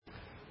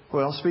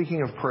Well,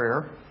 speaking of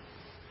prayer,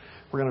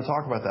 we're going to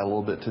talk about that a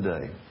little bit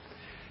today.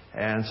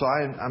 And so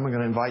I'm going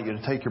to invite you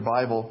to take your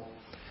Bible,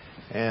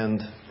 and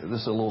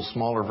this is a little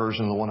smaller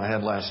version of the one I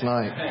had last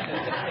night.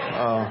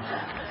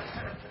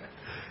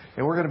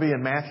 And we're going to be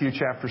in Matthew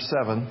chapter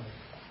 7.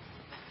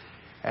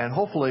 And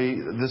hopefully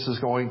this is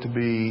going to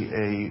be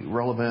a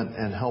relevant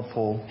and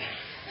helpful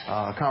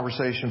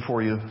conversation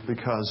for you,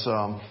 because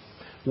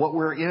what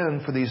we're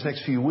in for these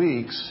next few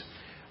weeks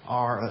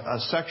are a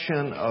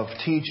section of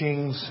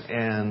teachings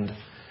and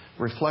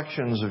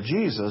reflections of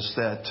Jesus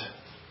that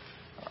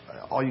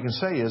all you can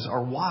say is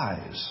are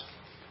wise.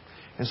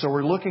 And so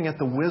we're looking at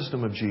the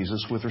wisdom of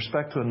Jesus with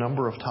respect to a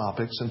number of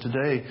topics. And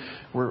today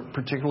we're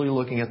particularly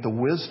looking at the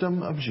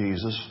wisdom of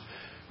Jesus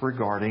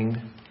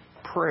regarding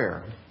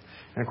prayer.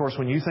 And of course,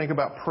 when you think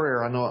about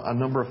prayer, I know a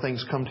number of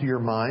things come to your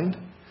mind.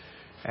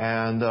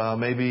 And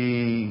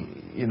maybe,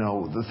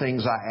 the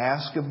things I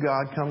ask of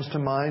God comes to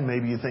mind.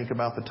 Maybe you think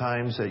about the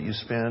times that you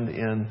spend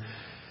in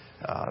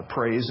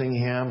praising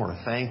Him or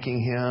thanking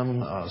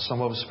Him.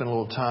 Some of us spend a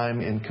little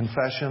time in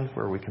confession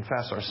where we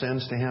confess our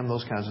sins to Him,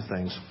 those kinds of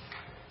things.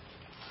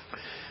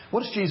 What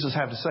does Jesus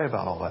have to say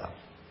about all that?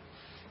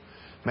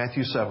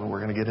 Matthew 7,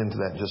 we're going to get into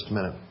that in just a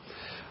minute.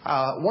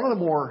 One of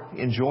the more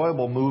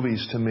enjoyable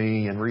movies to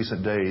me in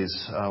recent days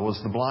was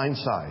The Blind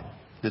Side.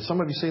 Did some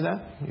of you see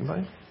that?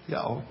 Anybody?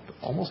 Yeah,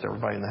 almost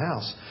everybody in the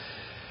house.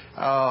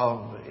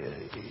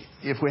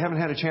 If we haven't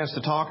had a chance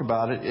to talk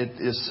about it, it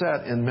is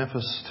set in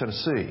Memphis,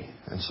 Tennessee.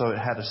 And so it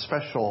had a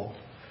special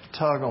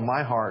tug on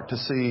my heart to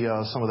see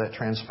some of that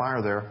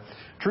transpire there.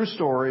 True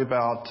story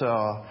about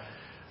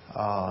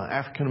an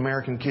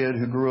African-American kid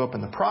who grew up in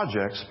the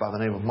projects by the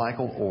name of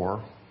Michael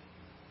Orr,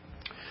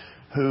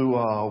 who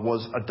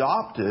was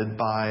adopted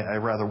by a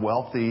rather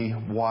wealthy,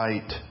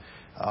 white,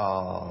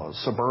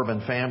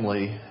 suburban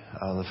family.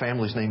 The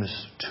family's name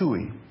is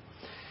Tui.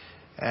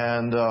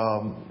 And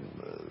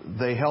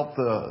they helped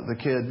the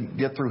kid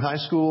get through high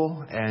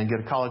school and get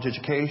a college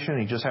education.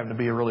 He just happened to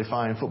be a really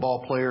fine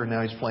football player.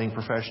 Now he's playing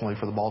professionally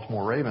for the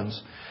Baltimore Ravens.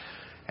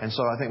 And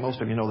so I think most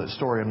of you know that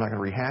story. I'm not going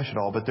to rehash it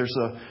all. But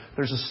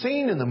there's a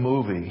scene in the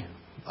movie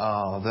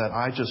that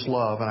I just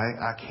love, and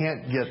I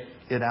can't get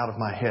it out of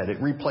my head. It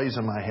replays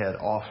in my head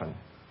often.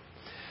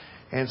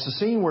 And it's the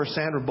scene where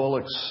Sandra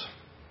Bullock's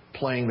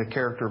playing the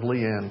character of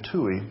Leanne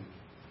Tui.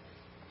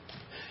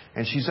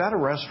 And she's at a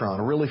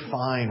restaurant, a really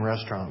fine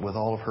restaurant with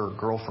all of her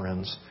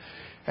girlfriends.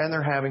 And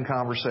they're having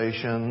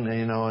conversation.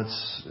 And,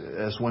 it's,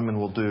 as women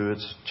will do,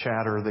 it's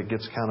chatter that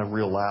gets kind of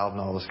real loud and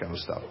all this kind of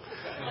stuff.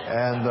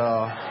 And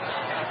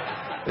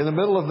in the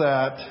middle of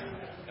that,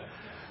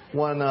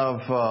 one of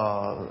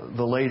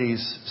the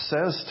ladies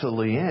says to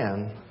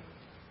Leanne,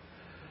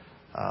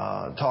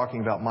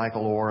 talking about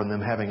Michael Orr and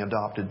them having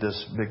adopted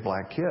this big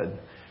black kid,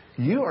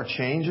 "You are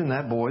changing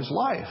that boy's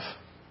life."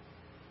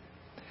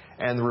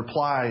 And the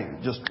reply,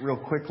 just real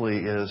quickly,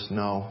 is,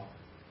 "No,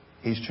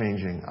 he's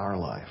changing our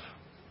life."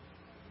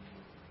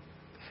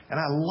 And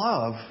I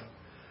love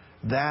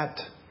that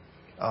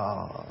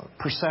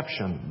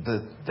perception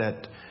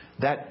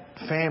that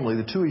family,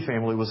 the Tui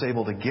family, was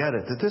able to get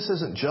it. That this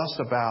isn't just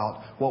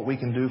about what we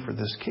can do for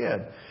this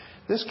kid.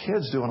 This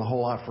kid's doing a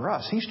whole lot for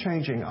us. He's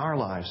changing our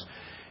lives.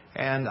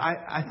 And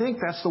I think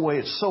that's the way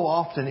it so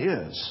often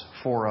is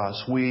for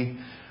us. We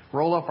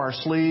roll up our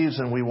sleeves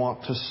and we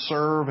want to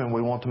serve and we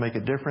want to make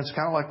a difference.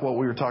 Kind of like what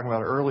we were talking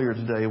about earlier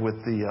today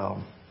with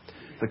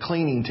the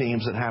cleaning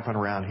teams that happen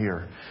around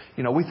here.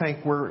 We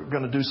think we're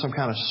going to do some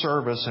kind of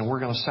service and we're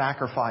going to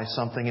sacrifice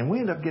something, and we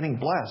end up getting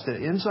blessed.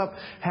 It ends up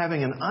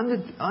having an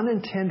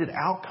unintended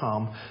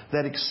outcome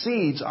that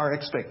exceeds our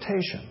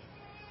expectation.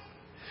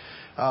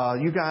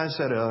 You guys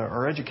that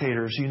are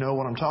educators, you know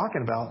what I'm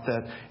talking about,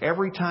 that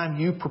every time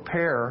you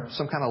prepare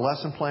some kind of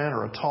lesson plan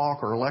or a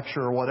talk or a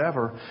lecture or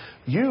whatever,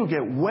 you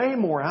get way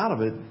more out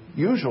of it,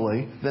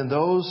 usually, than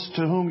those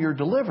to whom you're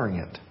delivering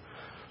it.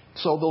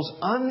 So those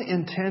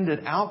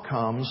unintended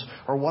outcomes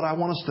are what I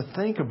want us to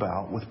think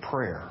about with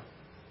prayer.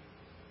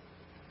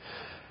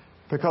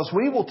 Because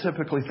we will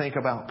typically think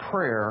about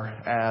prayer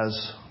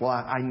as, well,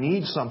 I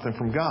need something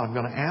from God. I'm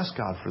going to ask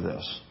God for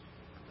this.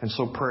 And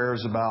so prayer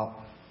is about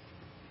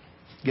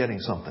getting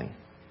something.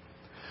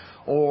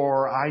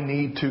 Or I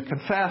need to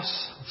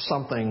confess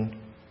something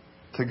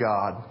to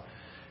God.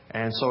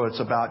 And so it's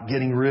about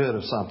getting rid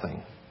of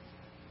something.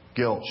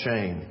 Guilt,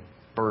 shame,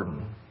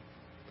 burden.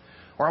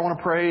 Or I want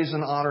to praise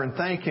and honor and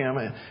thank Him.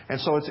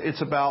 And so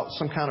it's about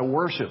some kind of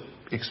worship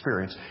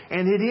experience.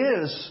 And it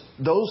is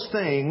those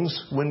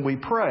things when we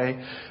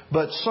pray,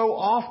 but so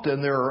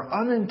often there are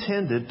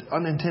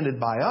unintended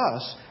by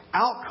us,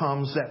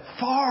 outcomes that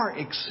far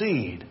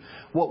exceed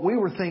what we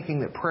were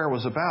thinking that prayer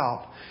was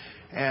about.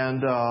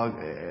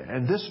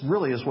 And this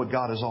really is what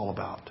God is all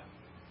about.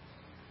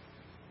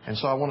 And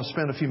so I want to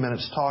spend a few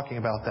minutes talking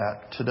about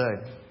that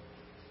today.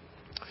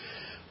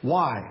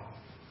 Why?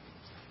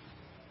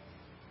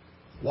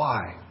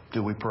 Why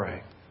do we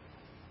pray?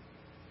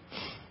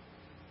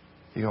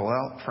 You go,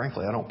 well,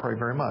 frankly, I don't pray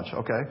very much.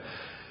 Okay.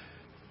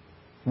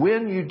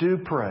 When you do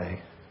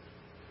pray,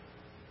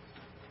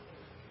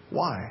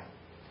 why?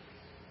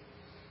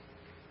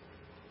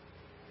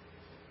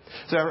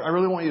 See, I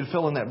really want you to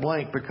fill in that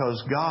blank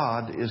because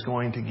God is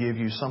going to give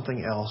you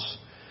something else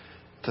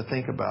to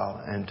think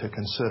about and to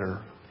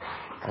consider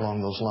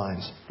along those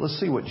lines. Let's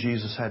see what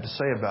Jesus had to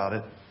say about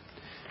it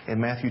in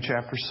Matthew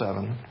chapter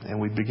 7. And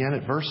we begin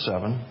at verse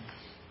 7.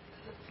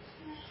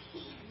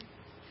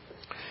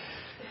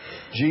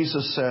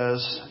 Jesus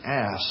says,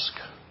 "Ask,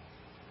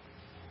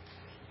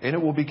 and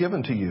it will be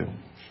given to you.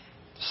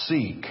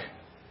 Seek,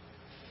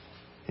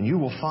 and you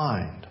will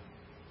find.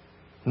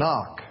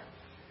 Knock,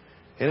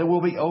 and it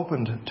will be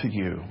opened to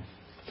you.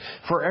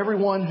 For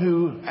everyone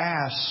who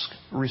asks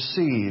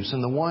receives,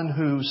 and the one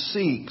who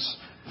seeks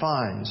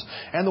finds,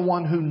 and the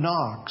one who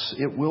knocks,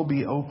 it will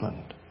be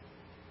opened.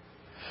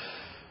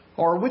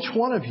 Or which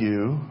one of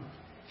you,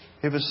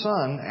 if his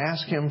son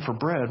asks him for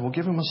bread, will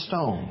give him a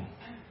stone?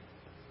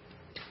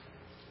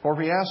 Or if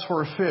he asks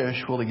for a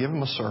fish, will he give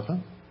him a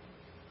serpent?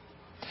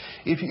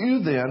 If you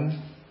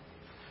then,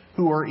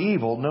 who are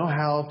evil, know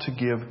how to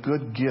give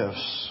good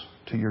gifts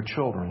to your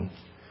children,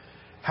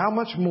 how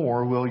much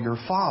more will your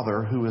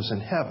Father who is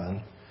in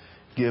heaven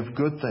give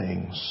good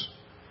things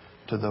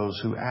to those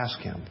who ask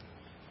Him?"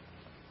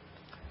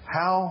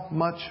 How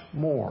much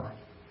more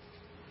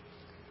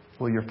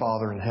will your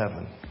Father in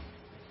heaven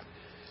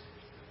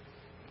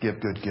give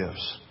good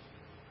gifts?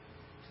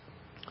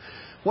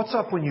 What's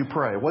up when you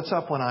pray? What's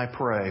up when I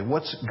pray?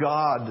 What's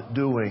God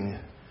doing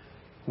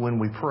when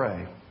we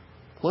pray?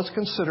 Let's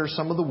consider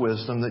some of the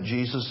wisdom that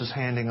Jesus is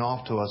handing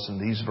off to us in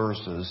these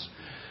verses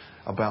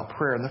about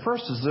prayer. And the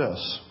first is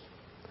this: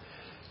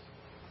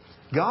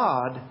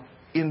 God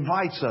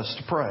invites us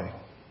to pray.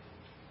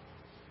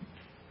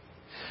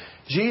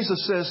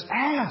 Jesus says,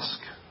 ask,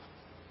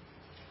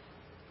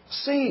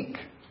 seek,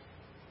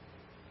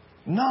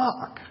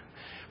 knock.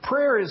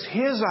 Prayer is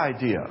His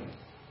idea.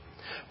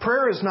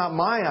 Prayer is not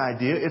my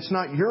idea. It's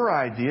not your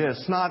idea.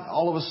 It's not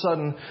all of a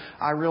sudden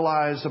I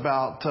realize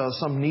about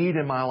some need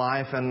in my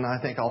life and I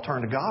think I'll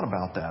turn to God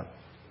about that.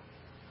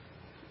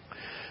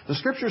 The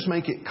Scriptures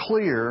make it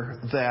clear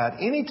that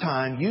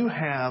anytime you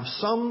have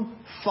some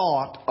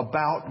thought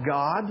about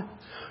God,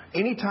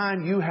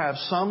 anytime you have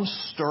some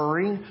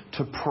stirring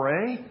to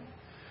pray,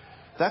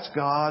 that's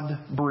God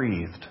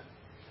breathed.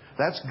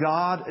 That's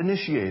God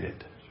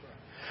initiated.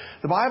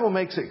 The Bible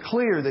makes it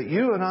clear that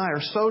you and I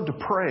are so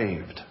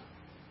depraved,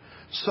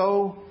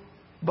 so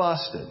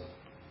busted,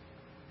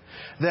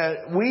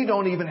 that we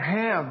don't even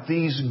have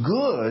these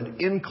good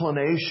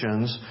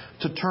inclinations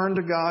to turn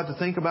to God, to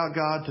think about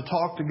God, to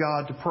talk to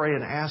God, to pray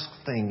and ask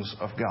things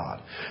of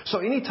God. So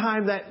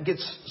anytime that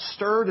gets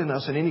stirred in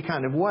us in any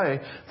kind of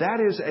way, that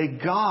is a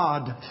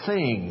God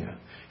thing.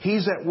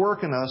 He's at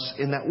work in us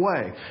in that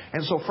way.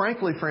 And so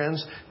frankly,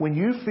 friends, when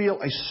you feel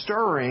a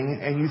stirring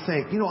and you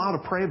think, I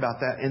ought to pray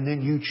about that, and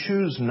then you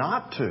choose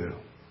not to,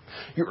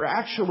 you're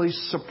actually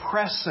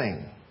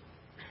suppressing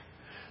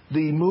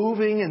the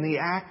moving and the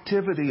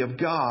activity of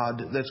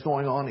God that's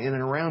going on in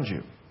and around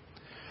you.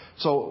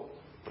 So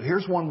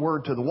here's one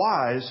word to the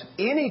wise.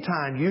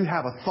 Anytime you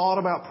have a thought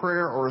about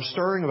prayer or a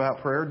stirring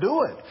about prayer,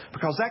 do it.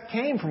 Because that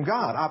came from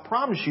God. I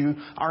promise you,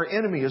 our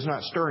enemy is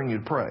not stirring you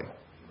to pray.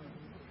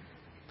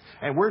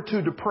 And we're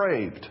too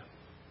depraved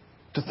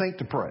to think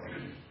to pray.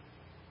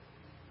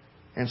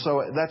 And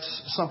so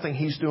that's something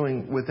He's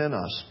doing within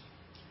us.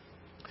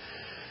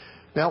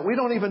 Now, we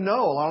don't even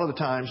know a lot of the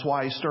times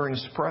why He's stirring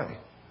us to pray.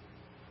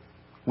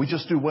 We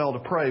just do well to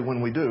pray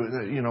when we do.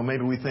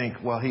 Maybe we think,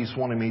 well, He's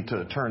wanting me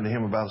to turn to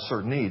Him about a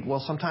certain need. Well,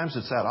 sometimes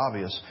it's that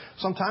obvious.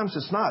 Sometimes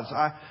it's not.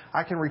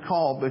 I can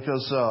recall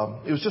because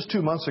it was just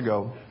 2 months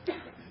ago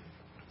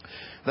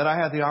that I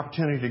had the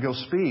opportunity to go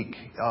speak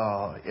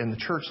in the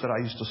church that I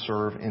used to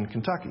serve in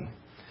Kentucky.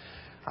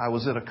 I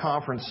was at a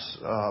conference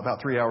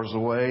about 3 hours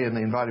away, and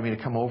they invited me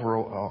to come over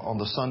on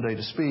the Sunday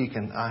to speak,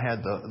 and I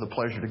had the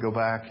pleasure to go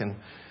back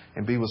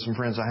and be with some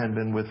friends I hadn't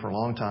been with for a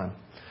long time.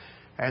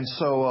 And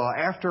so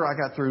after I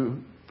got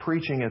through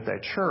preaching at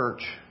that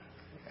church,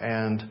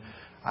 and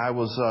I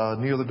was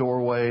near the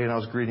doorway, and I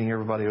was greeting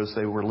everybody as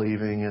they were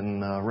leaving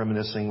and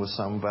reminiscing with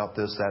some about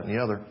this, that, and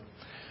the other.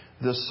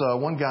 This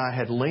one guy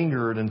had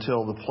lingered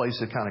until the place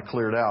had kind of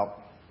cleared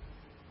out.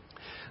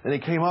 And he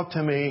came up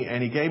to me,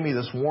 and he gave me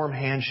this warm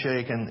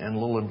handshake and a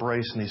little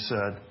embrace, and he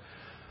said,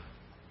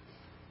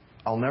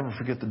 "I'll never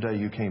forget the day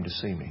you came to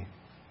see me."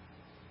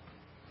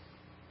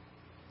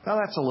 Now,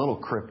 that's a little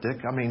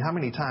cryptic. I mean, how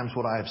many times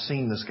would I have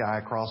seen this guy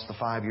across the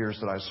 5 years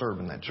that I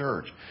served in that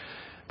church?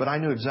 But I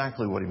knew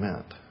exactly what he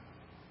meant.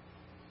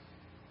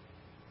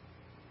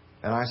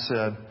 And I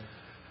said,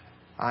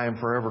 "I am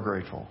forever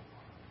grateful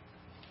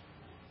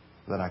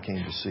that I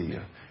came to see you."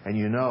 And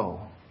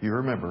you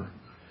remember,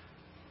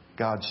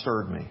 God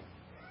stirred me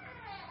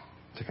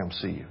to come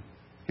see you.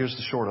 Here's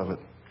the short of it.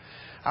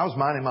 I was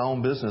minding my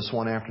own business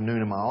one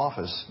afternoon in my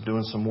office,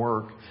 doing some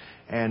work.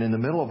 And in the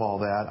middle of all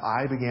that,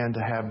 I began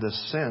to have this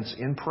sense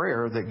in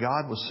prayer that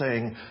God was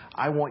saying,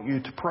 "I want you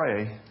to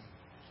pray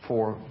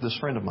for this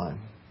friend of mine."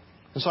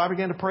 And so I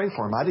began to pray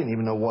for him. I didn't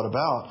even know what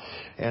about.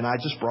 And I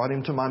just brought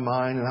him to my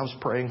mind, and I was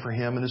praying for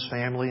him and his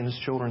family and his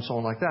children and so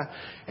on like that.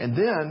 And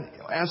then,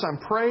 as I'm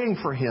praying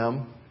for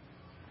him,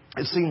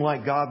 it seemed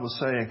like God was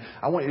saying,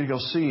 I want you to go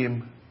see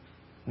him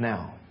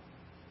now.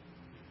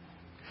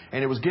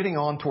 And it was getting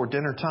on toward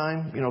dinner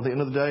time, the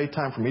end of the day,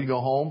 time for me to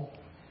go home.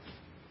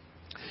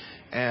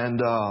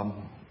 And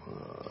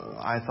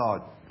I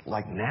thought,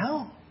 like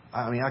now?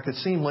 I mean, I could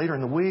see him later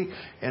in the week.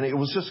 And it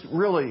was just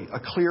really a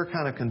clear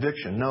kind of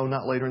conviction. No,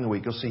 not later in the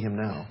week. Go see him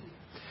now.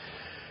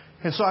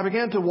 And so I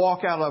began to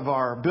walk out of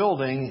our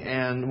building.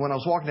 And when I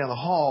was walking down the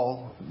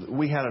hall,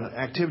 we had an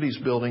activities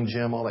building,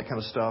 gym, all that kind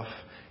of stuff.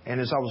 And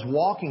as I was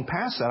walking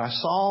past that, I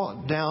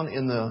saw down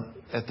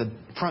at the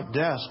front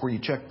desk where you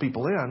check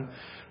people in,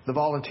 the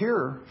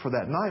volunteer for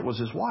that night was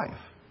his wife.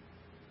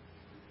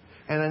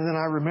 And then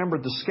I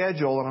remembered the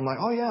schedule, and I'm like,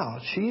 oh yeah,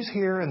 she's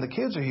here and the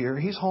kids are here.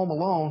 He's home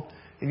alone.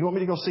 And you want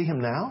me to go see him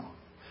now?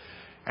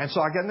 And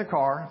so I get in the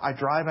car. I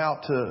drive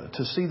out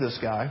to see this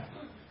guy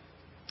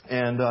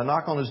and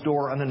knock on his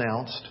door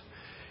unannounced.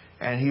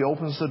 And he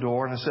opens the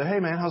door, and I said, hey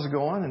man, how's it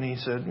going? And he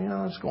said,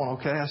 it's going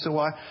okay. I said,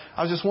 well,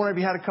 I was just wondering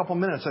if you had a couple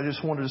minutes. I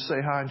just wanted to say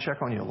hi and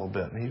check on you a little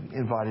bit. And he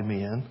invited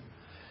me in.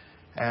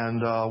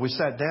 And we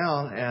sat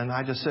down, and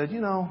I just said,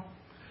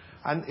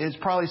 it's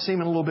probably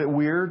seeming a little bit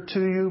weird to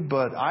you,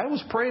 but I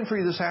was praying for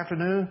you this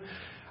afternoon.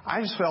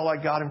 I just felt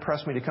like God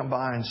impressed me to come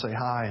by and say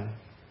hi, and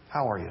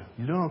how are you?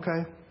 You doing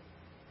okay?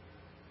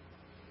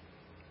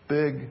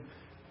 Big,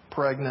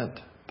 pregnant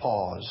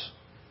pause.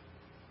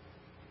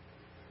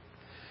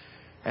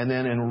 And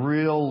then in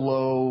real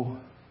low,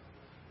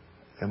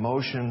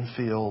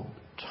 emotion-filled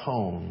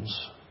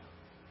tones,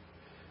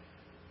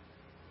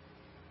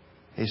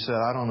 he said,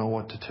 I don't know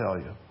what to tell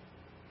you.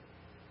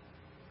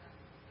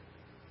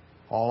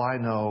 All I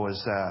know is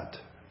that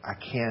I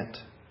can't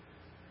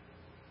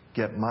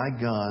get my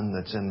gun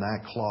that's in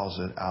that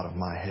closet out of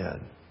my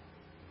head.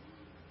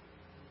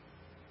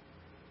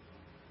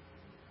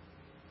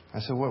 I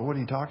said, what are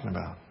you talking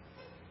about?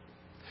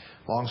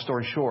 Long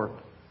story short,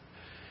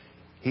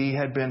 he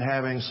had been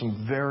having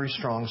some very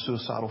strong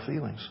suicidal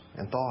feelings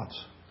and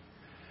thoughts.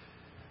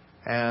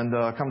 And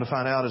come to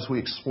find out as we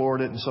explored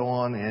it and so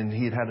on, and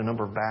he had had a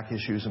number of back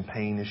issues and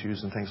pain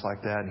issues and things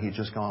like that. And he'd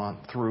just gone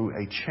through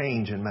a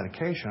change in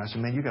medication. I said,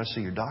 man, you got to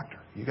see your doctor.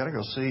 You got to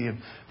go see and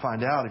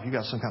find out if you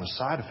got some kind of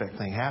side effect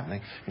thing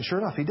happening. And sure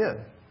enough, he did.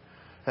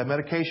 That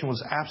medication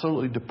was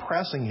absolutely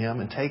depressing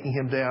him and taking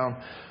him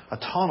down a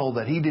tunnel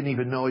that he didn't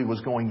even know he was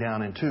going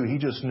down into. He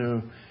just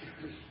knew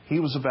he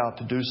was about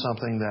to do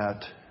something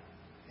that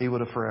he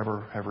would have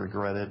forever have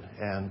regretted,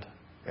 and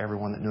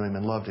everyone that knew him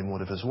and loved him would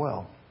have as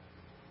well.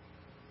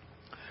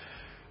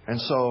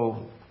 And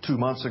so 2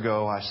 months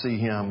ago, I see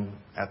him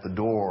at the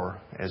door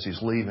as he's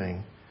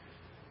leaving,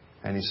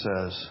 and he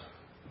says,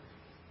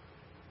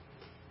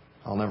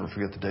 I'll never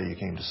forget the day you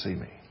came to see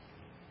me.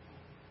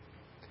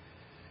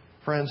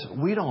 Friends,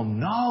 we don't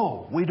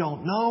know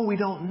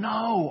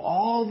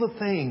all the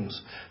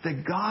things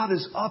that God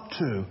is up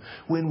to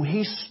when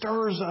He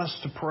stirs us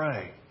to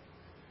pray.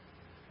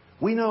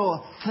 We know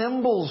a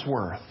thimble's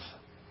worth.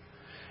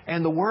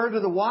 And the word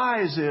of the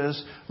wise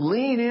is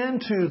lean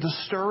into the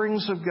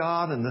stirrings of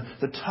God and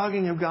the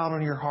tugging of God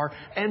on your heart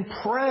and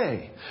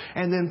pray.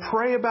 And then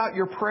pray about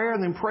your prayer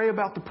and then pray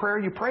about the prayer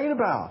you prayed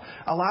about.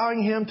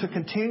 Allowing Him to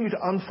continue to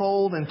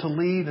unfold and to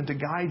lead and to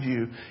guide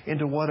you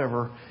into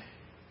whatever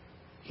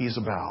He's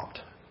about.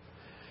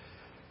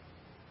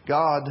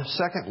 God,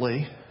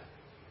 secondly,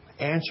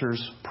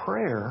 answers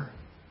prayer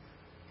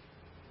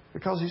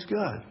because He's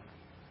good.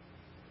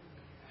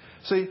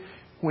 See,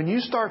 when you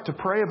start to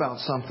pray about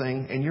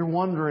something and you're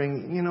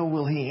wondering,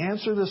 will He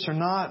answer this or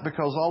not?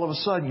 Because all of a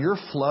sudden you're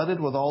flooded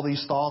with all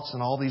these thoughts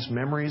and all these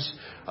memories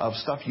of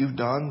stuff you've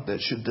done that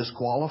should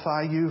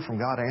disqualify you from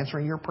God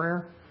answering your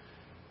prayer.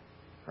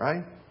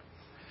 Right?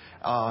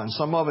 And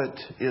some of it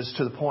is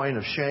to the point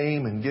of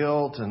shame and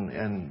guilt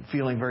and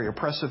feeling very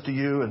oppressive to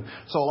you. And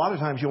so a lot of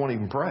times you won't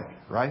even pray,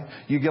 right?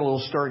 You get a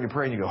little stir in your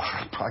prayer and you go,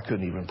 I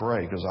couldn't even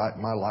pray because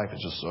my life is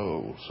just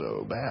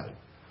so bad.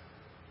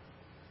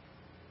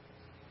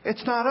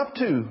 It's not up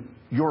to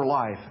your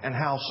life and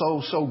how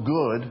so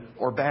good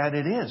or bad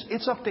it is.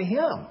 It's up to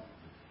Him.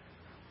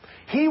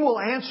 He will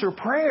answer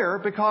prayer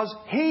because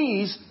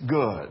He's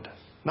good.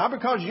 Not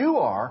because you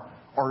are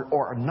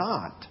or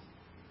not.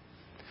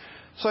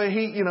 So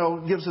He,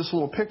 gives this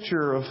little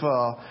picture of,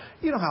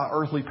 how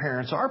earthly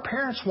parents are. Our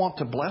parents want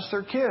to bless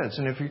their kids.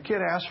 And if your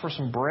kid asks for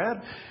some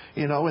bread,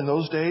 in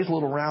those days, a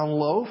little round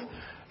loaf,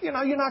 you're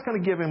not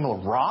going to give him a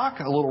rock,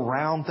 a little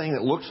round thing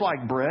that looks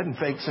like bread and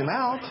fakes him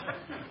out.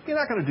 You're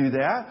not going to do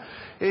that.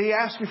 If he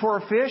asks you for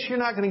a fish, you're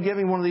not going to give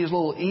him one of these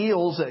little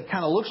eels that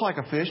kind of looks like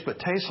a fish but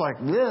tastes like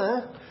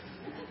bleh.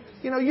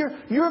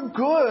 You're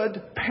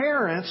good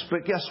parents,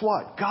 but guess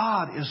what?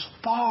 God is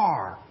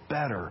far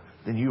better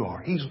than you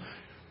are. He's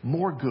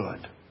more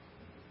good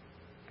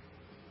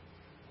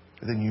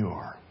than you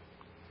are.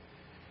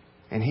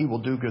 And He will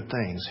do good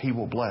things. He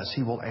will bless.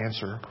 He will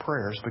answer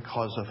prayers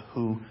because of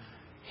who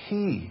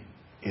He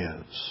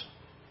is.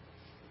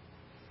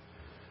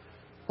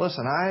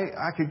 Listen,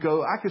 I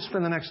could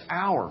spend the next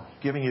hour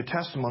giving you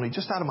testimony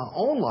just out of my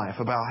own life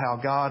about how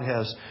God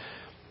has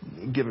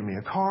given me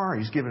a car.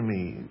 He's given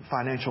me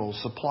financial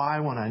supply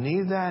when I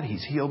need that.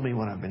 He's healed me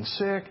when I've been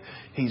sick.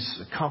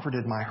 He's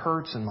comforted my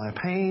hurts and my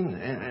pain,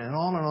 and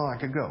on I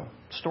could go.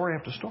 Story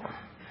after story.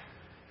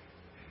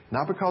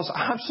 Not because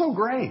I'm so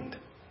great,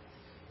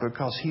 but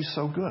because He's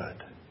so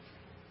good.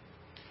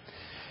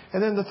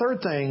 And then the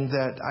third thing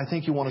that I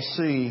think you want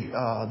to see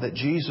that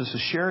Jesus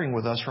is sharing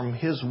with us from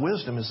His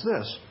wisdom is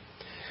this.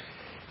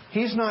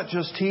 He's not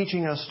just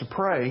teaching us to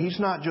pray. He's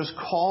not just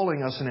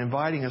calling us and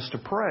inviting us to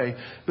pray,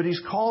 but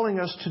He's calling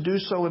us to do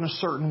so in a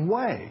certain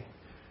way.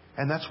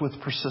 And that's with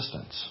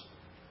persistence.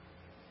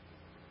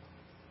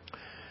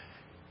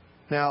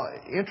 Now,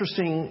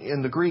 interesting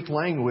in the Greek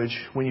language,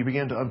 when you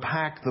begin to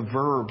unpack the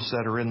verbs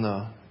that are in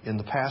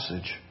the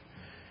passage,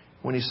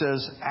 when He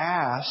says,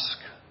 ask,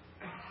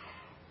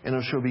 and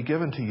it shall be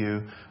given to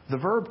you, the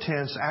verb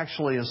tense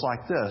actually is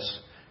like this.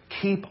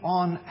 Keep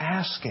on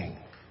asking,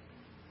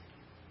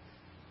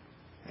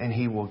 and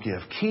He will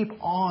give. Keep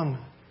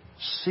on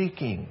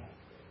seeking,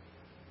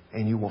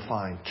 and you will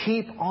find.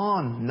 Keep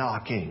on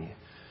knocking,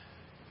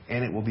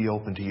 and it will be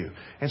open to you.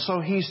 And so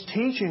He's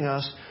teaching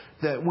us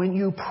that when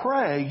you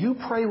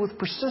pray with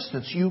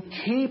persistence. You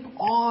keep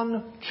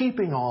on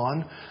keeping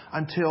on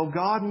until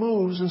God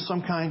moves in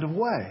some kind of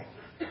way.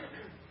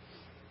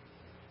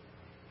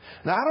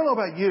 Now, I don't know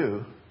about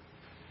you,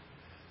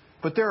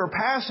 but there are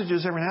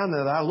passages every now and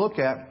then that I look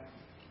at,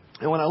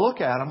 and when I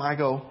look at them, I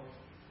go,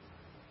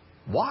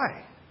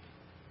 why?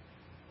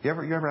 You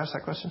ever ask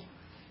that question?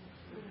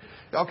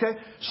 Okay,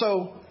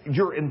 so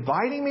you're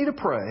inviting me to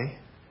pray.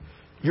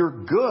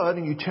 You're good,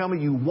 and you tell me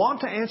you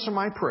want to answer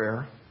my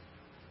prayer,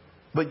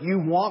 but you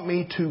want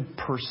me to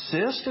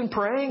persist in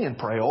praying and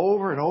pray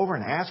over and over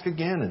and ask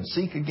again and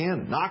seek again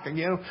and knock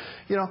again.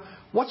 You know,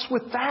 what's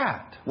with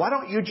that? Why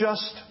don't you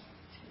just,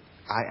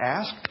 I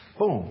ask,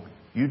 boom,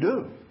 you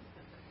do.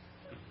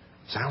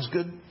 Sounds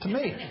good to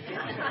me.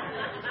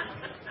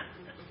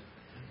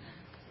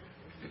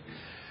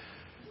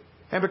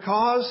 And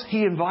because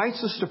He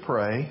invites us to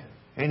pray,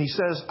 and He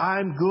says,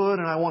 I'm good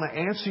and I want to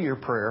answer your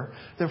prayer,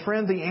 then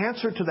friend, the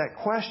answer to that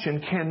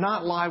question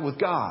cannot lie with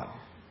God.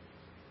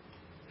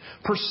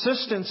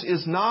 Persistence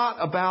is not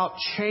about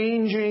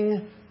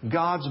changing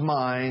God's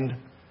mind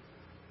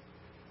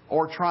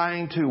or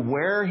trying to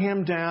wear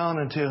Him down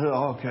until,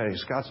 okay,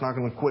 Scott's not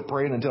going to quit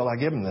praying until I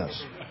give him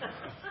this.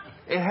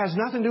 It has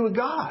nothing to do with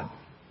God.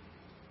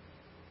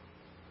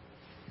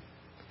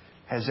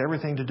 It has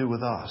everything to do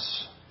with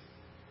us.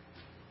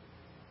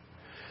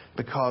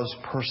 Because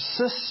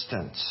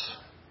persistence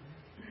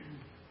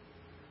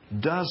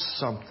does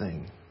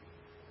something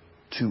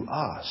to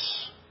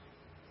us.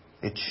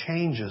 It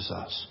changes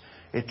us.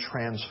 It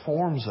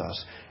transforms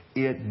us.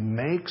 It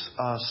makes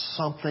us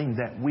something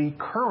that we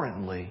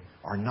currently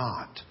are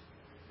not.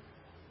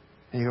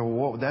 And you go, well,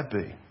 what would that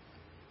be?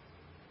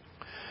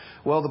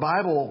 Well, the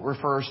Bible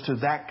refers to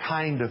that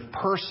kind of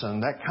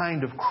person, that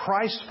kind of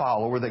Christ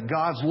follower that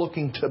God's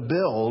looking to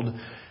build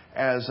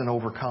as an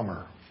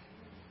overcomer,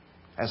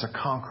 as a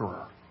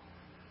conqueror,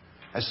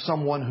 as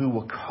someone who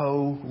will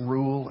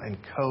co-rule and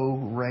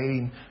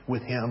co-reign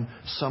with Him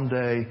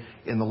someday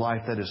in the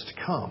life that is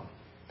to come.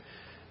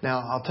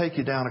 Now, I'll take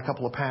you down a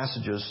couple of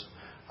passages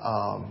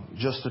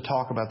just to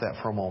talk about that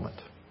for a moment.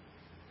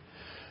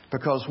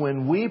 Because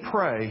when we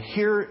pray,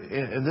 here,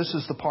 and this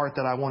is the part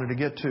that I wanted to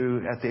get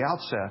to at the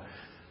outset,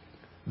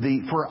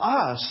 for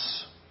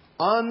us,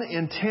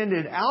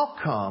 unintended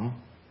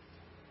outcome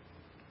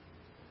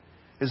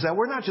is that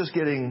we're not just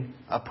getting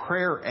a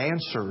prayer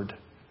answered,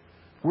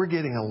 we're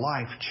getting a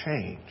life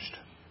changed.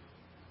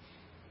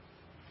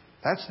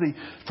 That's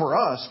for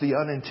us, the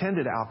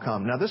unintended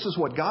outcome. Now, this is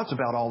what God's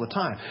about all the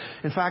time.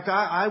 In fact,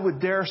 I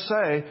would dare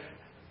say,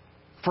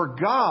 for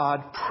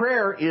God,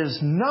 prayer is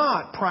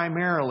not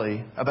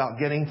primarily about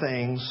getting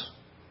things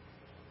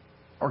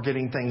or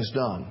getting things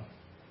done.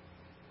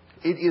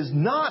 It is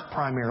not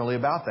primarily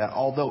about that,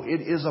 although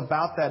it is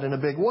about that in a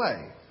big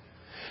way.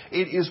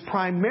 It is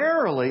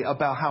primarily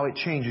about how it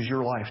changes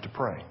your life to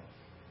pray.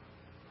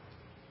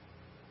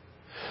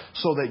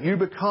 So that you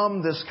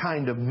become this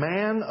kind of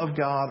man of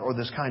God or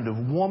this kind of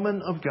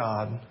woman of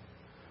God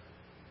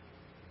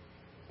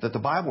that the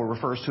Bible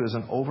refers to as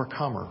an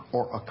overcomer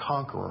or a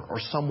conqueror or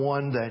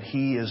someone that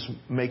He is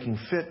making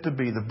fit to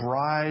be the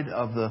bride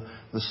of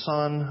the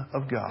Son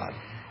of God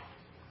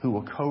who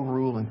will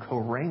co-rule and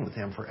co-reign with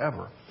Him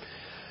forever.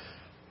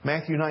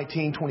 Matthew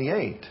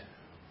 19:28.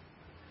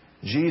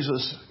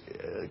 Jesus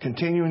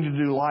continuing to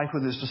do life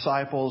with His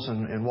disciples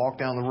and walk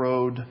down the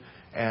road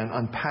and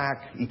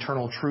unpack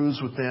eternal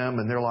truths with them.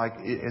 And they're like,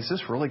 is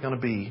this really going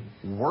to be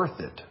worth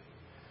it?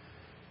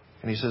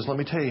 And He says, let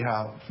me tell you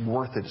how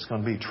worth it it's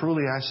going to be.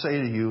 Truly I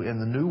say to you, in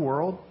the new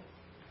world,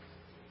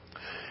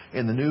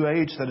 in the new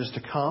age that is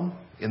to come,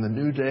 in the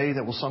new day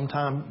that will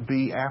sometime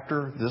be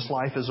after this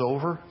life is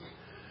over,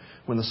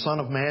 when the Son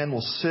of Man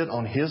will sit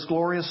on His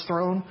glorious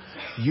throne,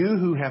 you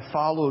who have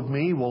followed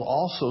me will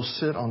also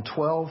sit on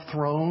 12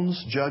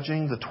 thrones,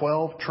 judging the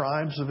 12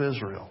 tribes of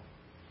Israel.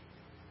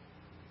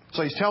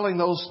 So He's telling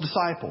those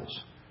disciples,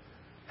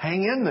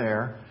 hang in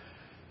there,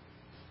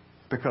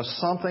 because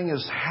something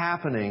is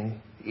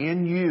happening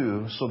in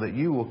you so that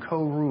you will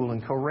co-rule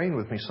and co-reign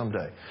with me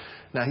someday.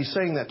 Now, he's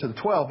saying that to the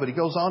 12, but he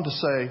goes on to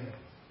say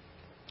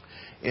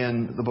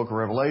in the book of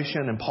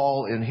Revelation, and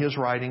Paul in his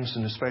writings,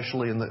 and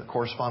especially in the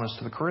correspondence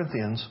to the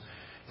Corinthians,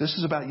 this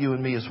is about you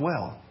and me as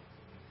well.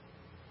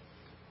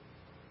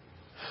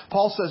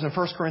 Paul says in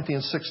 1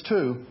 Corinthians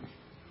 6:2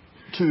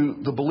 to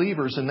the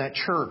believers in that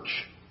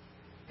church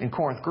in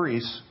Corinth,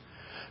 Greece,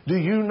 do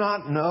you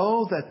not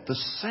know that the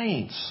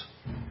saints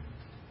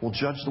will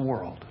judge the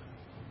world?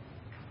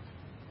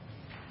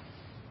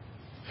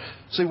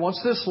 See,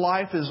 once this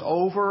life is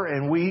over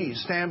and we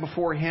stand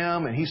before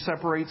Him and He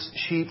separates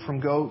sheep from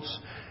goats,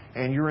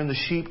 and you're in the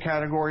sheep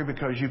category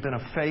because you've been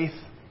a faith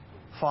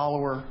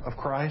follower of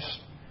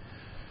Christ,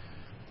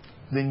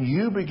 then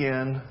you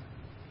begin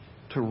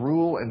to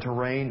rule and to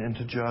reign and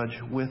to judge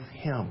with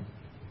Him.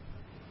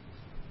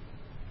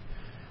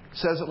 It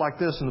says it like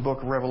this in the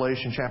book of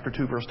Revelation, chapter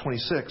 2, verse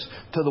 26.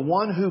 To the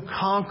one who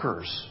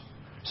conquers,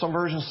 some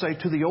versions say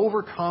to the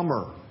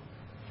overcomer,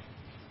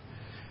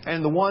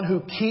 and the one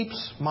who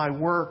keeps my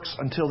works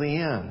until the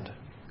end,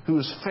 who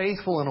is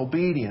faithful in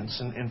obedience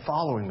and in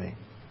following me,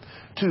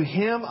 to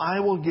him I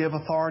will give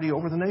authority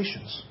over the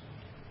nations,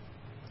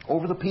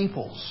 over the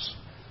peoples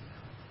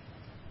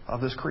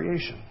of this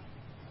creation.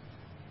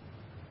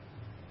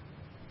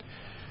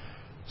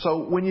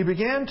 So when you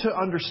begin to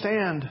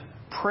understand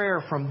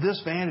prayer from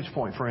this vantage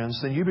point, friends,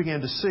 then you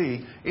begin to see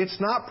it's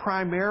not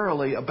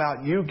primarily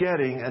about you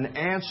getting an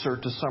answer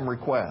to some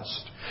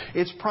request.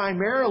 It's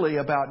primarily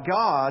about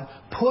God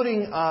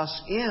putting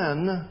us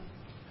in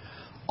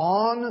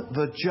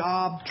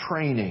on-the-job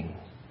training,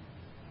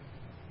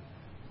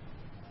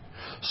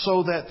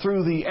 so that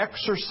through the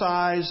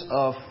exercise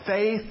of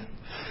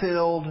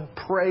faith-filled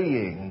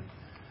praying,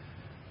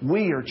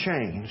 we are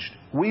changed,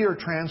 we are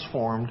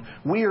transformed,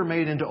 we are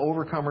made into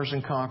overcomers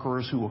and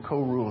conquerors who will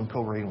co-rule and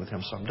co-reign with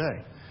Him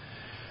someday.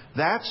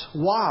 That's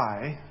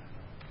why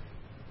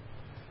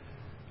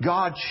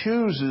God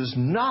chooses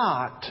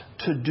not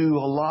to do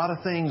a lot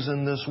of things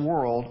in this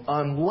world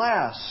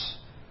unless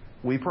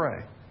we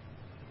pray.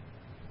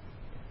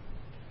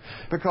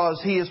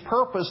 Because He has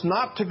purposed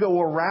not to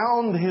go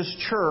around His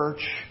church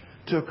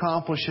to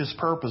accomplish His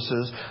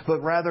purposes,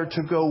 but rather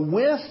to go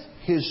with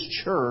His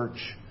church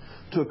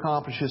to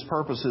accomplish His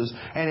purposes.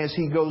 And as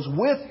He goes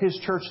with His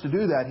church to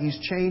do that, He's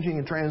changing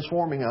and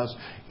transforming us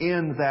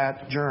in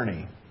that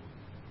journey.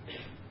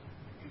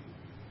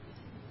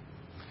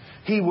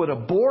 He would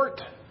abort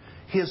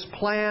His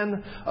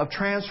plan of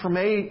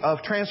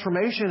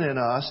transformation in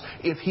us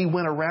if He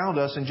went around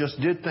us and just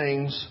did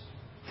things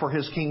for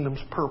His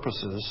kingdom's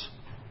purposes.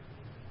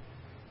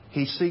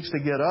 He seeks to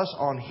get us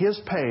on His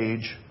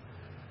page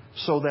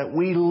so that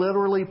we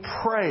literally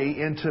pray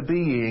into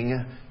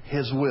being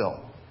His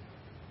will.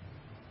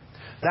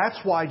 That's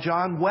why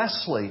John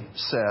Wesley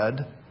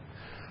said,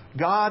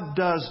 God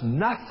does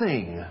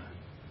nothing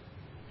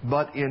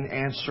but in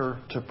answer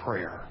to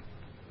prayer.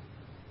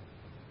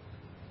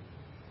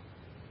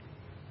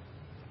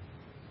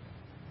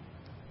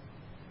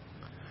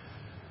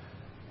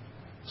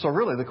 So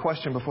really the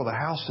question before the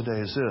house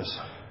today is this.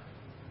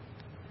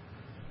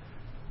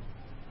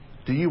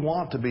 Do you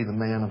want to be the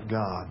man of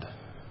God?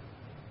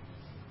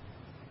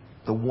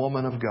 The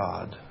woman of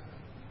God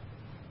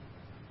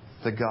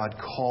that God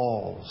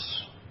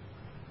calls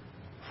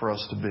for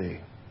us to be?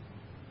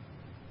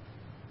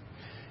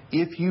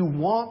 If you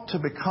want to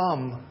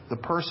become the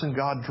person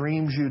God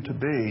dreams you to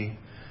be,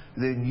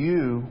 then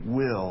you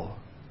will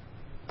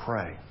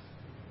pray.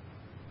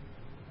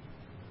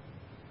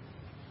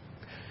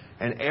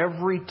 And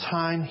every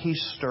time He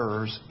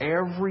stirs,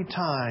 every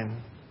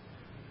time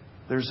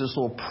there's this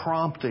little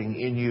prompting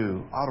in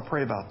you, I ought to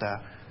pray about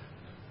that,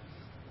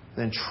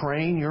 then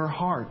train your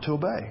heart to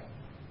obey,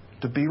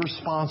 to be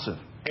responsive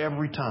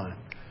every time.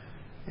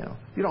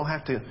 You don't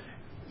have to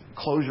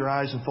close your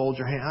eyes and fold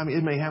your hands. I mean,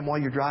 it may happen while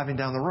you're driving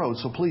down the road,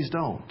 so please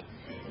don't.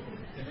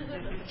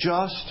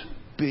 Just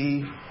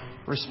be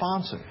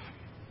responsive.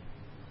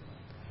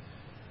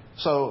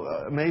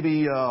 So maybe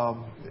you are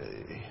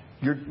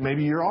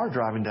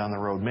driving down the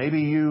road.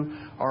 Maybe you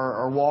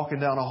are walking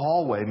down a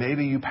hallway.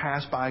 Maybe you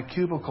pass by a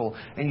cubicle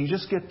and you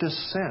just get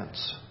this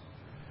sense.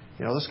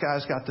 This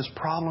guy's got this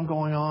problem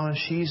going on.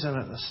 She's in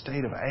a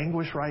state of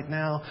anguish right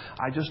now.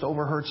 I just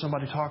overheard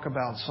somebody talk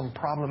about some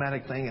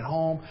problematic thing at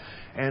home.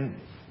 And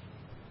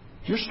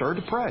you're stirred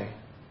to pray.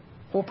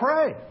 Well,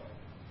 pray.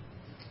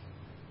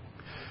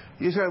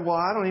 You say, well,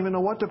 I don't even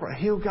know what to pray.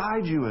 He'll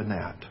guide you in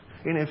that.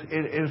 And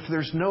if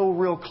there's no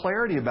real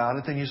clarity about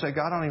it, then you say,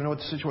 God, I don't even know what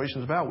the situation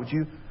is about. Would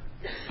you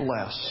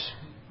bless?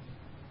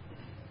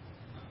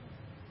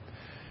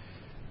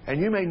 And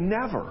you may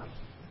never,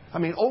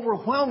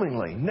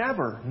 overwhelmingly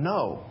never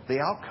know the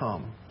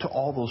outcome to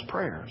all those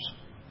prayers.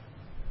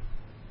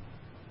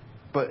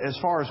 But as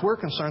far as we're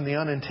concerned, the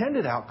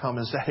unintended outcome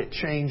is that it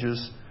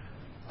changes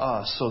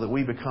us so that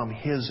we become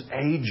His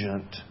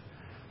agent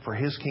for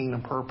His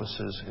kingdom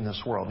purposes in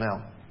this world.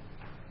 Now,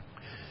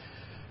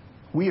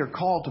 we are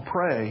called to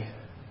pray,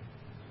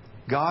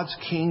 God's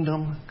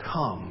kingdom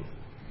come,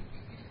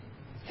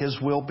 His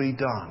will be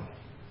done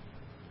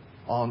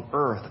on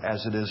earth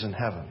as it is in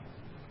heaven.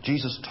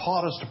 Jesus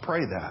taught us to pray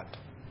that,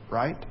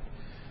 right?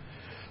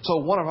 So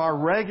one of our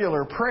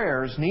regular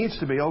prayers needs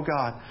to be, oh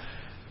God,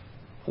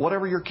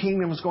 whatever your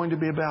kingdom is going to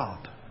be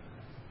about,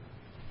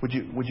 would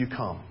you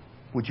come?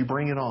 Would you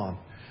bring it on?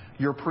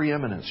 Your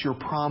preeminence, your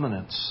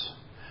prominence,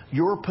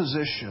 your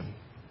position,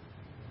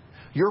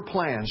 your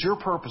plans, your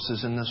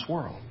purposes in this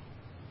world.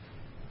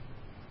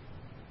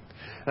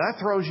 And that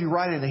throws you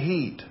right in the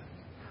heat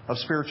of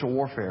spiritual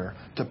warfare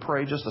to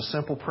pray just a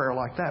simple prayer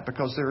like that,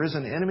 because there is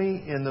an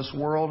enemy in this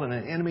world and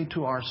an enemy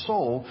to our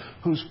soul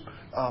whose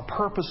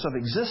purpose of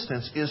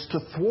existence is to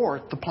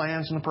thwart the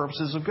plans and the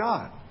purposes of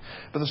God.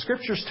 But the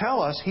Scriptures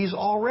tell us he's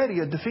already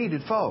a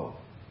defeated foe.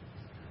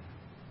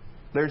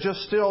 There are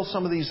just still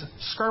some of these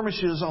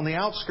skirmishes on the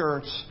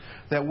outskirts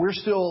that we're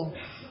still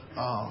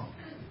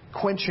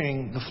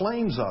quenching the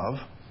flames of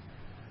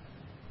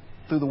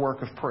through the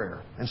work of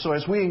prayer. And so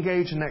as we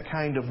engage in that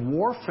kind of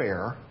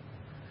warfare,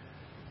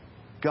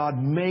 God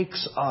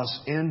makes us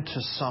into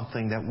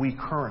something that we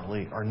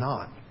currently are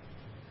not.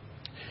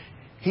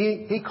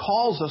 He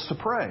calls us to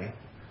pray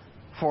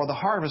for the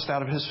harvest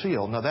out of His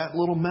field. Now that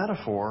little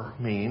metaphor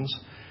means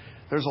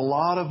there's a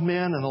lot of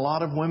men and a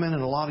lot of women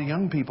and a lot of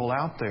young people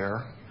out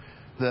there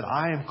that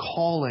I am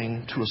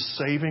calling to a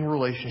saving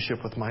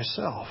relationship with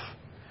myself.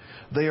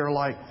 They are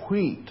like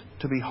wheat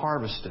to be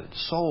harvested,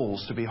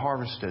 souls to be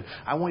harvested.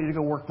 I want you to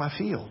go work my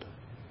field.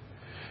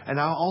 And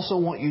I also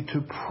want you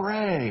to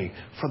pray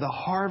for the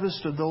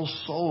harvest of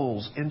those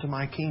souls into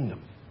my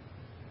kingdom.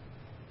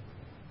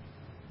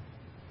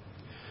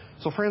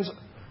 So friends,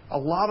 a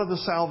lot of the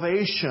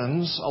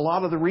salvations, a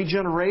lot of the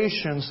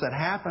regenerations that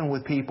happen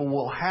with people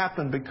will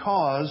happen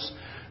because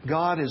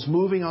God is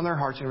moving on their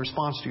hearts in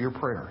response to your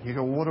prayer. You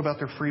go, well, what about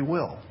their free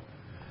will?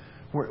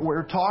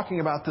 We're talking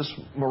about this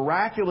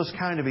miraculous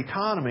kind of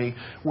economy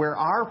where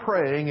our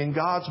praying and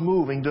God's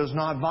moving does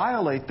not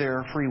violate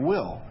their free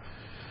will.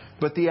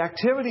 But the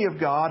activity of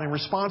God in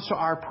response to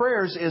our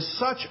prayers is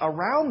such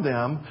around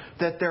them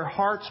that their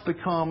hearts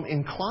become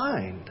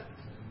inclined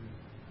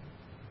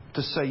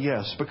to say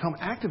yes, become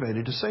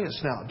activated to say yes.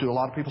 Now, do a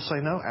lot of people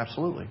say no?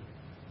 Absolutely.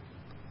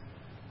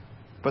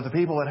 But the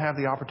people that have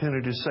the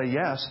opportunity to say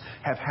yes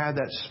have had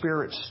that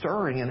Spirit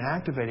stirring and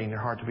activating their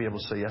heart to be able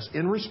to say yes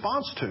in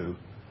response to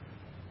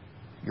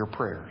your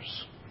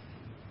prayers.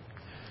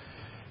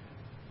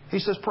 He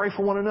says, pray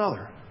for one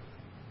another.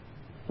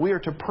 We are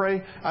to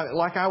pray,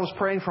 like I was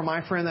praying for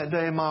my friend that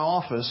day in my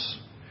office,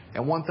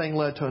 and one thing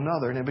led to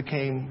another, and it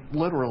became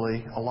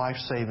literally a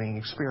life-saving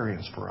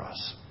experience for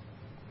us.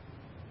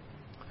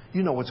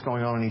 You know what's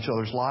going on in each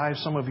other's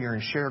lives. Some of you are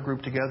in share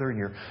group together, and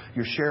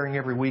you're sharing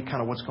every week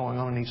kind of what's going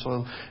on in each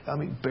other. I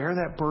mean, bear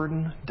that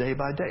burden day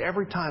by day.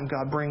 Every time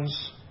God brings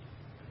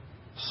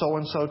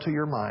so-and-so to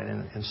your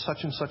mind and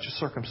such a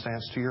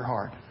circumstance to your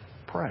heart,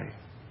 pray.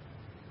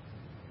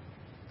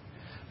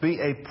 Be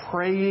a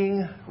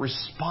praying,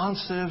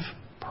 responsive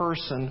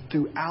person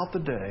throughout the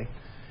day,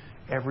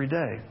 every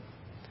day.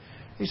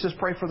 He says,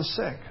 pray for the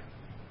sick.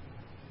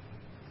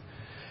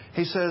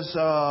 He says,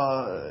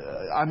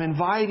 I'm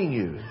inviting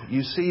you.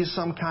 You see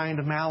some kind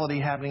of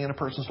malady happening in a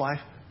person's life,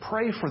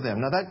 pray for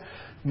them. Now that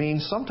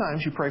means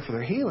sometimes you pray for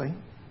their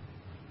healing.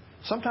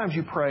 Sometimes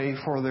you pray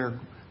for the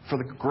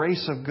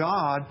grace of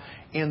God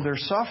in their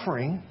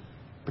suffering,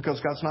 because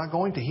God's not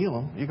going to heal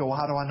them. You go, well,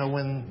 how do I know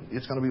when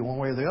it's going to be one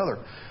way or the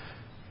other?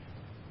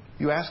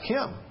 You ask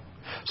Him.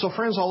 So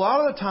friends, a lot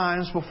of the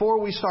times before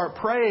we start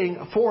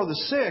praying for the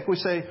sick, we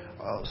say,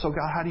 so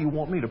God, how do you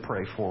want me to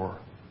pray for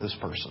this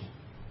person?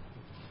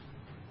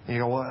 And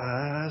you go, well,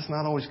 that's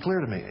not always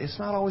clear to me. It's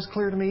not always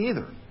clear to me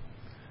either.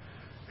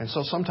 And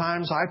so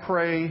sometimes I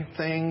pray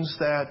things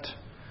that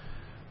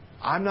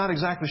I'm not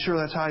exactly sure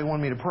that's how you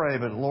want me to pray,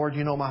 but Lord,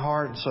 you know my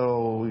heart,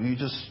 so you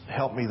just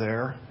help me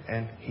there.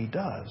 And He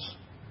does.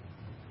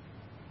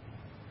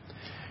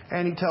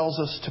 And He tells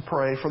us to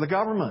pray for the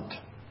government.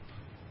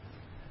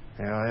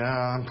 Yeah,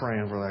 I'm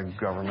praying for that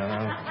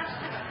government.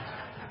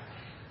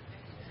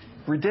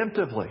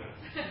 Redemptively.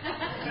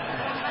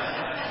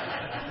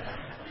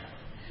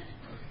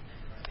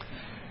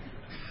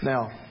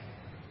 Now,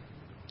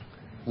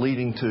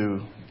 leading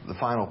to the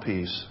final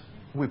piece,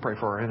 we pray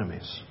for our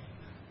enemies.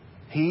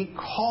 He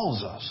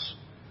calls us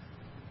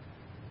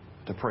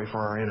to pray for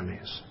our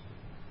enemies.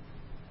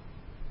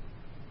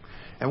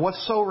 And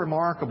what's so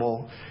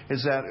remarkable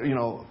is that,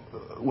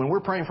 when we're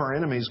praying for our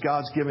enemies,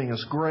 God's giving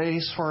us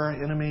grace for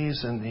our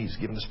enemies, and He's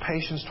giving us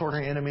patience toward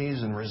our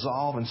enemies and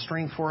resolve and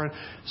strength for it.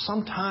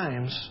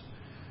 Sometimes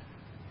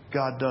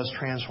God does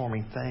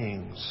transforming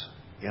things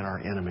in our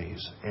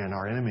enemies, and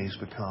our enemies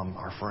become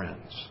our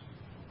friends.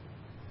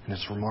 And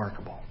it's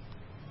remarkable.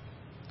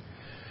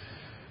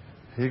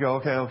 You go,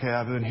 okay,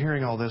 I've been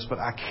hearing all this, but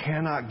I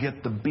cannot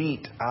get the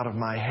beat out of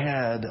my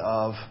head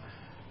of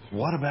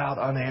what about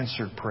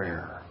unanswered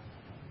prayer?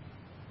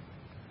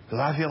 Because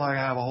I feel like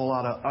I have a whole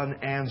lot of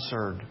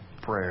unanswered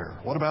prayer.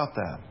 What about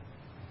that?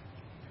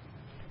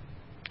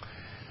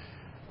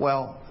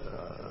 Well,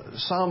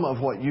 some of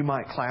what you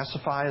might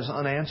classify as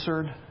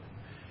unanswered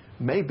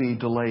may be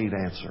delayed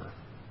answer.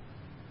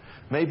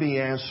 may be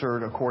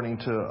answered according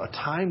to a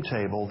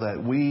timetable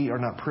that we are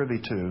not privy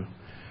to.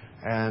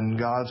 And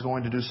God's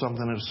going to do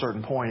something at a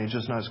certain point. It's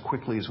just not as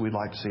quickly as we'd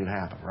like to see it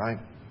happen, right?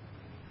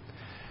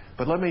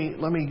 But let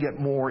me get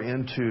more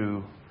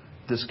into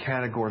this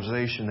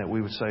categorization that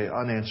we would say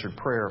unanswered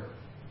prayer.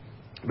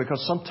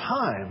 Because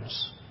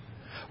sometimes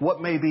what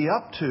may be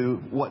up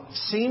to what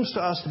seems to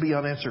us to be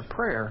unanswered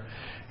prayer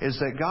is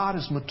that God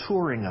is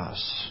maturing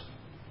us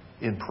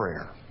in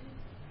prayer.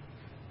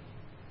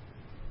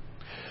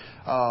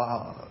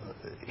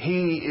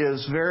 He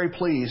is very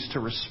pleased to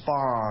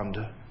respond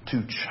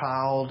to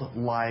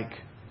childlike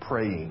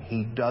praying.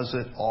 He does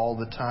it all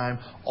the time.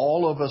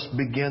 All of us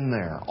begin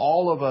there.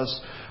 All of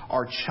us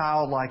are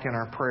childlike in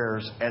our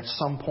prayers at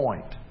some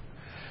point.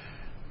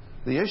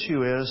 The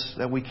issue is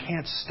that we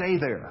can't stay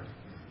there.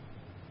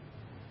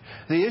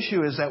 The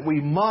issue is that we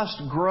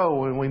must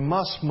grow and we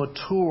must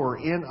mature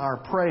in our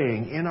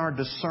praying, in our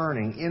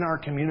discerning, in our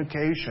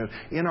communication,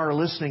 in our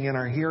listening, in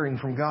our hearing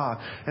from God.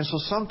 And so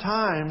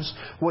sometimes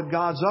what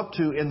God's up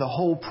to in the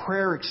whole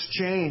prayer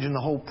exchange and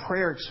the whole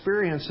prayer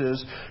experience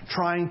is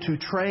trying to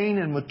train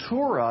and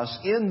mature us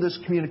in this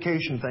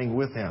communication thing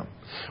with Him.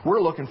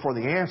 We're looking for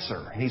the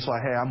answer. And He's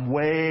like, hey, I'm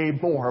way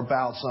more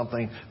about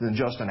something than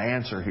just an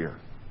answer here.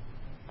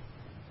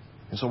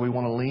 And so we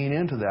want to lean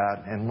into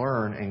that and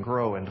learn and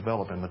grow and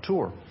develop and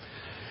mature.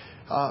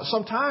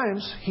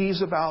 Sometimes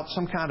He's about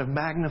some kind of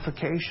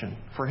magnification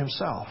for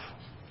Himself.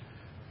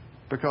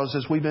 Because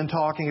as we've been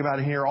talking about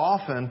here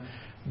often,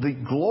 the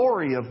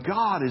glory of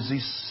God is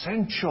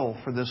essential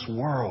for this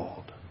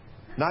world.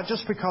 Not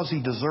just because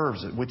He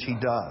deserves it, which He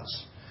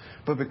does,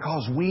 but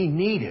because we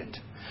need it.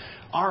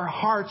 Our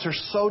hearts are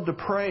so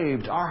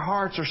depraved. Our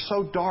hearts are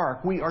so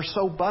dark. We are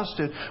so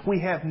busted. We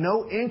have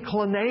no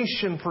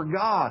inclination for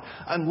God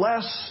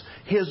unless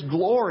His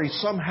glory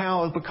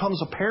somehow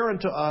becomes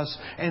apparent to us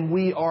and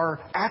we are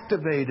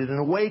activated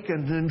and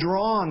awakened and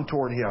drawn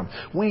toward Him.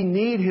 We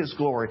need His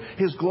glory.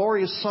 His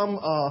glory is some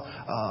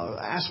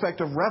aspect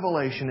of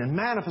revelation and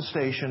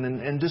manifestation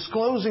and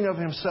disclosing of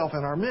Himself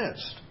in our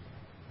midst.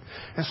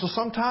 And so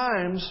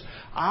sometimes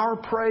our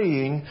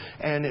praying,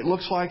 and it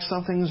looks like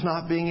something's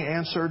not being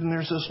answered and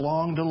there's this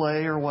long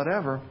delay or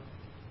whatever,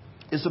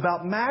 is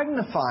about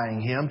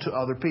magnifying Him to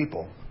other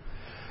people.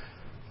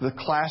 The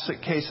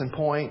classic case in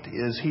point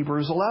is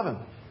Hebrews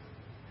 11.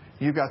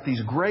 You've got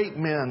these great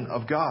men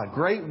of God,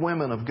 great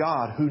women of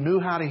God who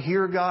knew how to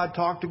hear God,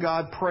 talk to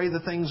God, pray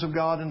the things of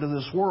God into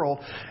this world.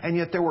 And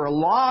yet there were a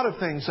lot of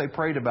things they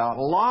prayed about,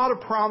 a lot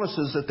of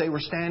promises that they were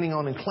standing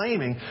on and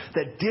claiming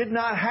that did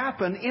not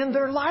happen in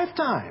their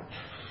lifetime.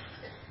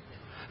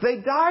 They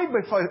died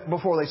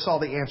before they saw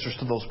the answers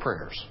to those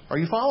prayers. Are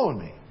you following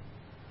me?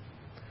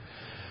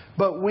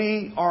 But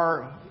we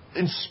are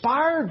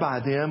inspired by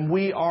them.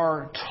 We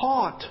are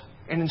taught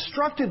and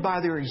instructed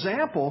by their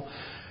example.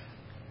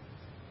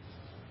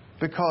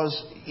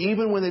 Because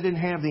even when they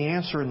didn't have the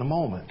answer in the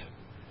moment,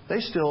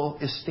 they still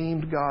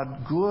esteemed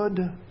God good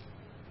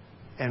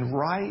and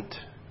right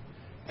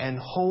and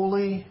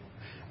holy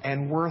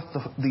and worth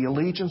the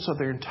allegiance of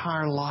their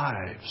entire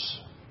lives.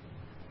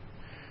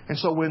 And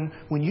so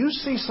when you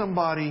see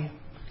somebody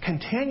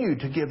continue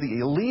to give the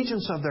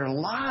allegiance of their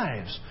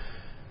lives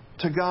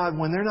to God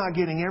when they're not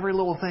getting every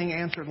little thing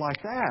answered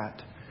like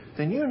that,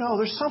 then you know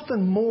there's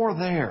something more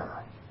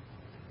there.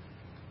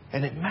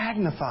 And it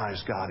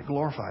magnifies God, it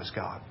glorifies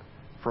God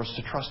for us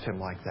to trust Him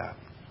like that.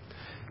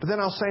 But then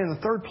I'll say in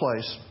the third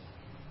place,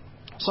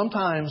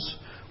 sometimes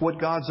what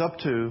God's up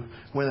to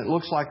when it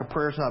looks like a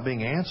prayer's not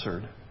being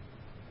answered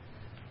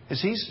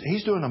is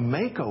He's doing a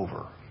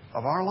makeover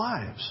of our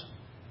lives.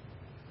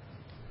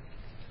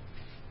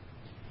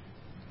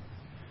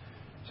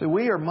 See,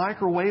 we are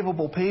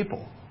microwavable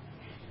people,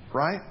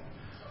 right?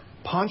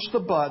 Punch the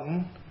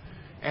button,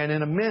 and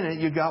in a minute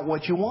you got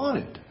what you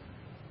wanted.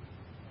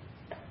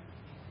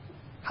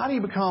 How do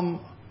you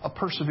become a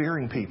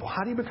persevering people?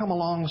 How do you become a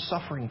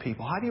long-suffering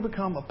people? How do you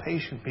become a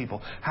patient people?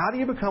 How do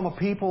you become a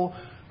people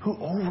who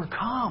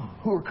overcome,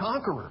 who are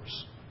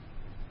conquerors?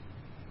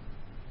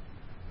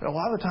 But a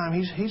lot of the time,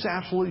 He's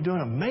absolutely doing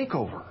a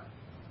makeover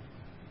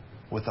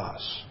with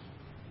us.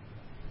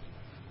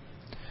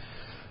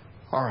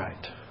 All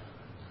right.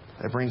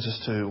 That brings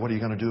us to what are you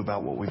going to do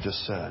about what we've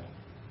just said?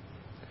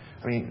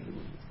 I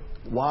mean,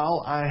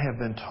 while I have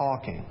been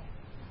talking,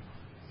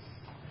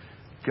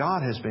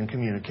 God has been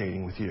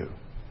communicating with you.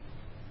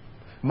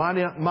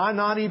 Might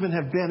not even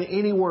have been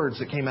any words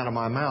that came out of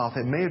my mouth.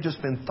 It may have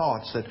just been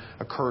thoughts that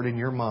occurred in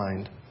your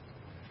mind.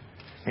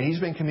 And He's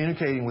been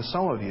communicating with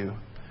some of you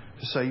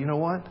to say, you know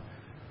what?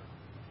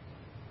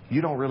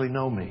 You don't really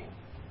know me.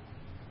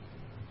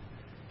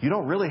 You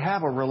don't really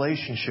have a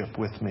relationship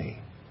with me.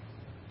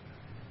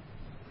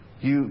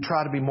 You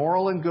try to be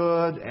moral and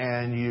good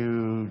and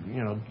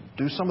you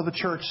do some of the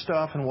church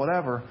stuff and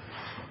whatever.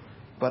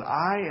 But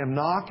I am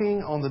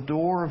knocking on the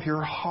door of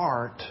your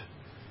heart,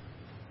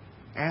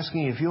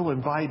 asking if you'll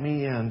invite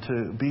me in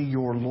to be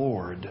your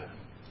Lord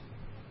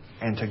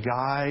and to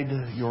guide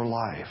your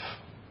life.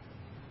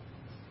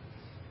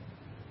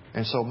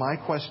 And so my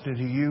question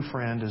to you,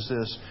 friend, is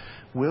this.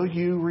 Will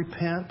you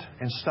repent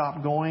and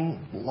stop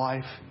going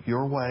life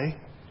your way?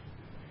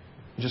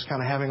 Just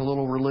kind of having a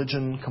little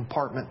religion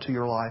compartment to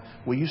your life.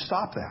 Will you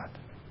stop that?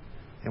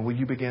 And will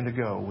you begin to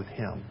go with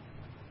Him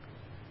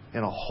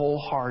in a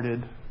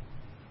wholehearted,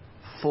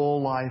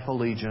 full life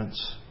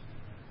allegiance?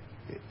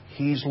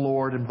 He's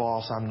Lord and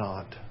boss, I'm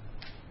not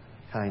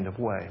kind of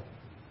way.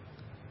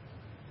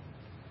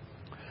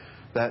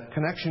 That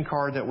connection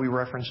card that we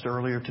referenced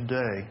earlier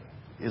today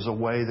is a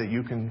way that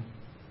you can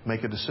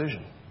make a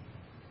decision.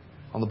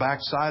 On the back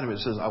side of it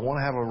says, I want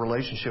to have a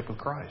relationship with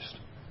Christ.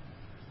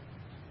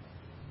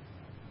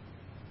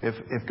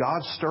 If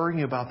God's stirring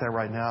you about that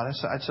right now,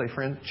 I'd say,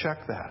 friend,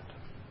 check that.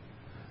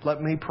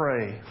 Let me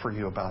pray for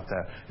you about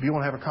that. If you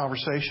want to have a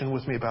conversation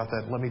with me about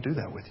that, let me do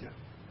that with you.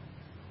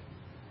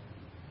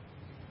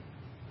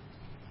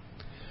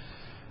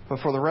 But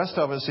for the rest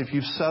of us, if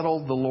you've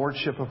settled the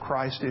Lordship of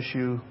Christ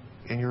issue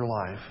in your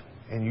life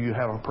and you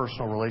have a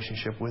personal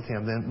relationship with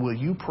Him, then will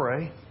you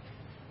pray?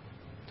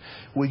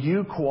 Will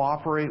you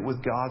cooperate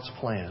with God's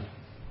plan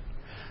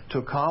to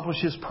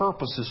accomplish His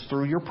purposes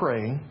through your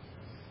praying,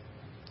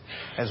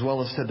 as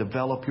well as to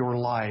develop your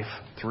life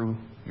through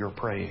your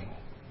praying?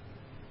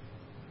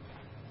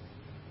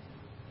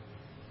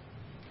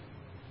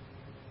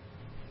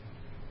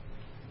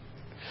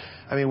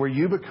 I mean, where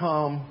you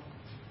become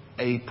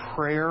a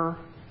prayer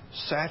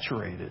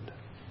saturated,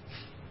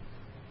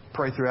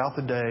 pray throughout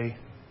the day,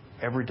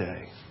 every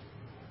day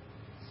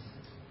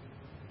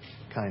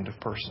kind of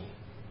person.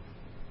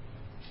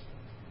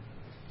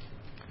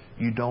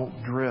 You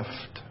don't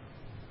drift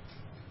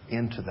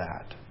into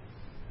that.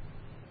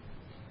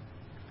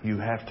 You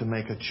have to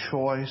make a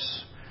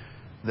choice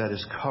that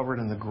is covered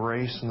in the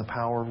grace and the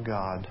power of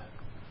God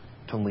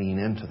to lean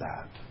into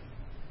that.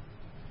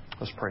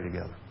 Let's pray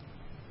together.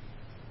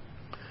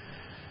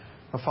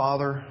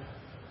 Father,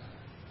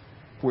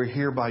 we're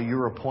here by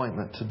Your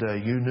appointment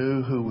today. You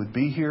knew who would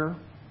be here.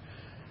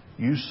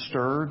 You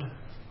stirred.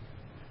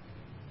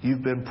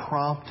 You've been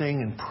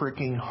prompting and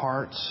pricking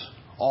hearts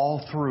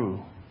all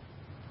through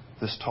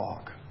this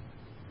talk.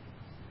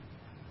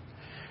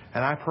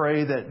 And I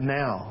pray that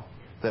now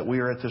that we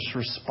are at this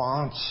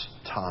response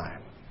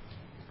time,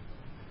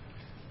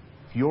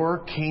 Your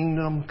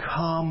kingdom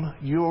come,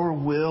 Your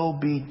will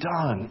be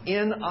done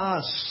in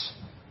us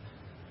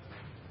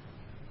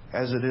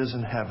as it is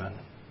in heaven.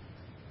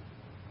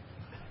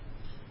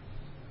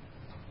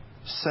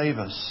 Save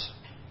us.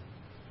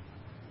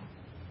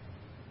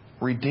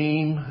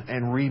 Redeem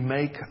and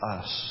remake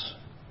us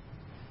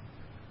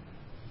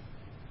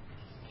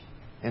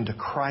into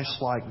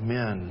Christ-like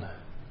men,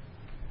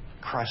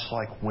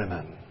 Christ-like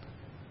women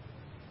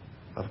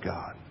of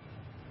God.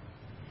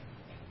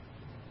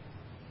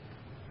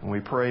 And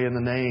we pray in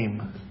the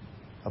name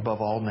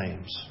above all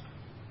names.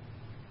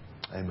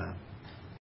 Amen.